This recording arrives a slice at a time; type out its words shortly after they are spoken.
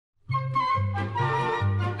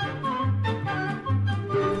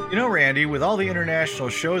You know, Randy, with all the international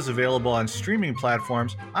shows available on streaming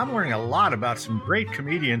platforms, I'm learning a lot about some great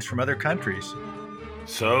comedians from other countries.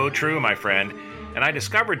 So true, my friend. And I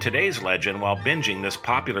discovered today's legend while binging this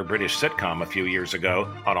popular British sitcom a few years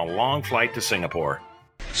ago on a long flight to Singapore.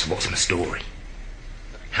 So what's my story?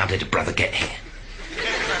 How did a brother get here?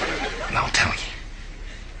 And I'll tell you.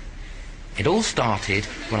 It all started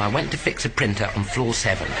when I went to fix a printer on floor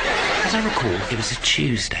 7. As I recall, it was a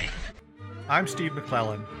Tuesday. I'm Steve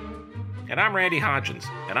McClellan. And I'm Randy Hodgins,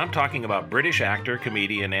 and I'm talking about British actor,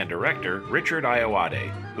 comedian, and director Richard Ayoade,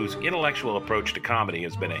 whose intellectual approach to comedy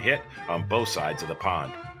has been a hit on both sides of the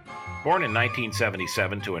pond. Born in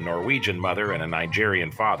 1977 to a Norwegian mother and a Nigerian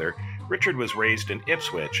father, Richard was raised in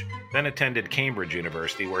Ipswich, then attended Cambridge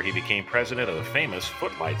University, where he became president of the famous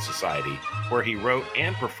Footlights Society, where he wrote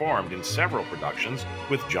and performed in several productions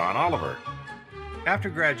with John Oliver.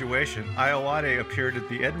 After graduation, Ayoade appeared at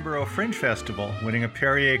the Edinburgh Fringe Festival, winning a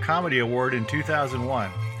Perrier Comedy Award in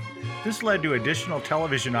 2001. This led to additional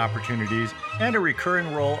television opportunities and a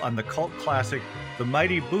recurring role on the cult classic The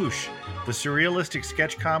Mighty Boosh, the surrealistic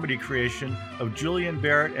sketch comedy creation of Julian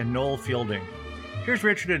Barrett and Noel Fielding. Here's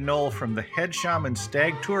Richard and Noel from the Head Shaman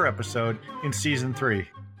Stag Tour episode in Season 3.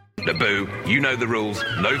 Naboo, you know the rules.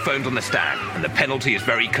 No phones on the stag, and the penalty is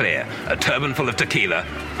very clear. A turban full of tequila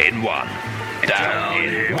in one. Down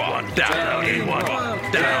in one, down in one,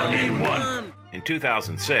 down in one. In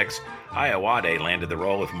 2006, Ayoade landed the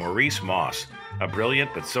role of Maurice Moss, a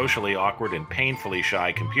brilliant but socially awkward and painfully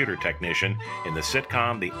shy computer technician in the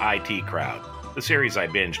sitcom The IT Crowd, the series I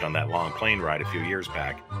binged on that long plane ride a few years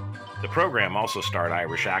back. The program also starred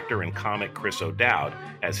Irish actor and comic Chris O'Dowd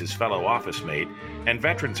as his fellow office mate, and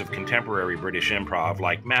veterans of contemporary British improv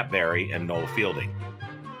like Matt Berry and Noel Fielding.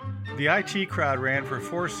 The IT Crowd ran for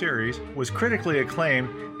 4 series, was critically acclaimed,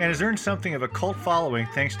 and has earned something of a cult following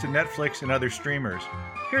thanks to Netflix and other streamers.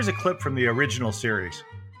 Here's a clip from the original series.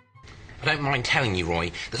 I don't mind telling you,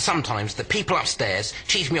 Roy, that sometimes the people upstairs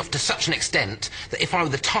cheese me off to such an extent that if I were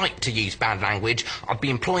the type to use bad language, I'd be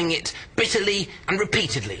employing it bitterly and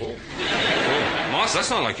repeatedly. Oh, Moss, that's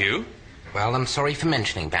not like you. Well, I'm sorry for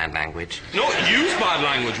mentioning bad language. No, use bad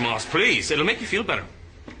language, Moss, please. It'll make you feel better.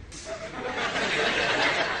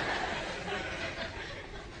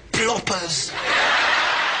 Ploppers!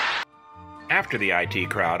 After the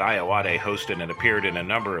IT Crowd, Ayoade hosted and appeared in a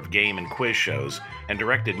number of game and quiz shows and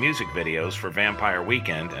directed music videos for Vampire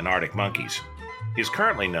Weekend and Arctic Monkeys. He is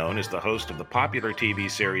currently known as the host of the popular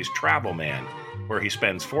TV series Travel Man, where he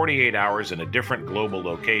spends 48 hours in a different global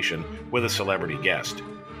location with a celebrity guest.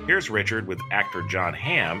 Here's Richard with actor John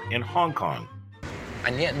Hamm in Hong Kong.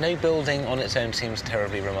 And yet no building on its own seems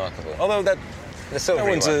terribly remarkable. Although that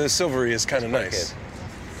silvery one's silvery is kind of nice. Good.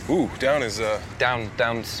 Ooh, down is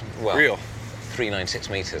Down's, well, real. 396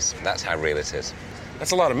 meters. That's how real it is.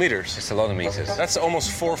 That's a lot of meters. It's a lot of meters. That's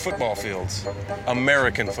almost 4 football fields.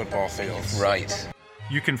 American football fields. Right.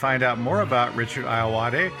 You can find out more about Richard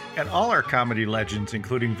Ayoade and all our comedy legends,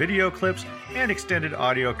 including video clips and extended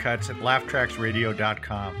audio cuts at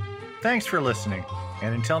laughtracksradio.com. Thanks for listening,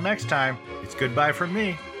 and until next time, it's goodbye from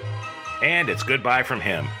me. And it's goodbye from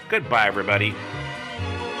him. Goodbye, everybody.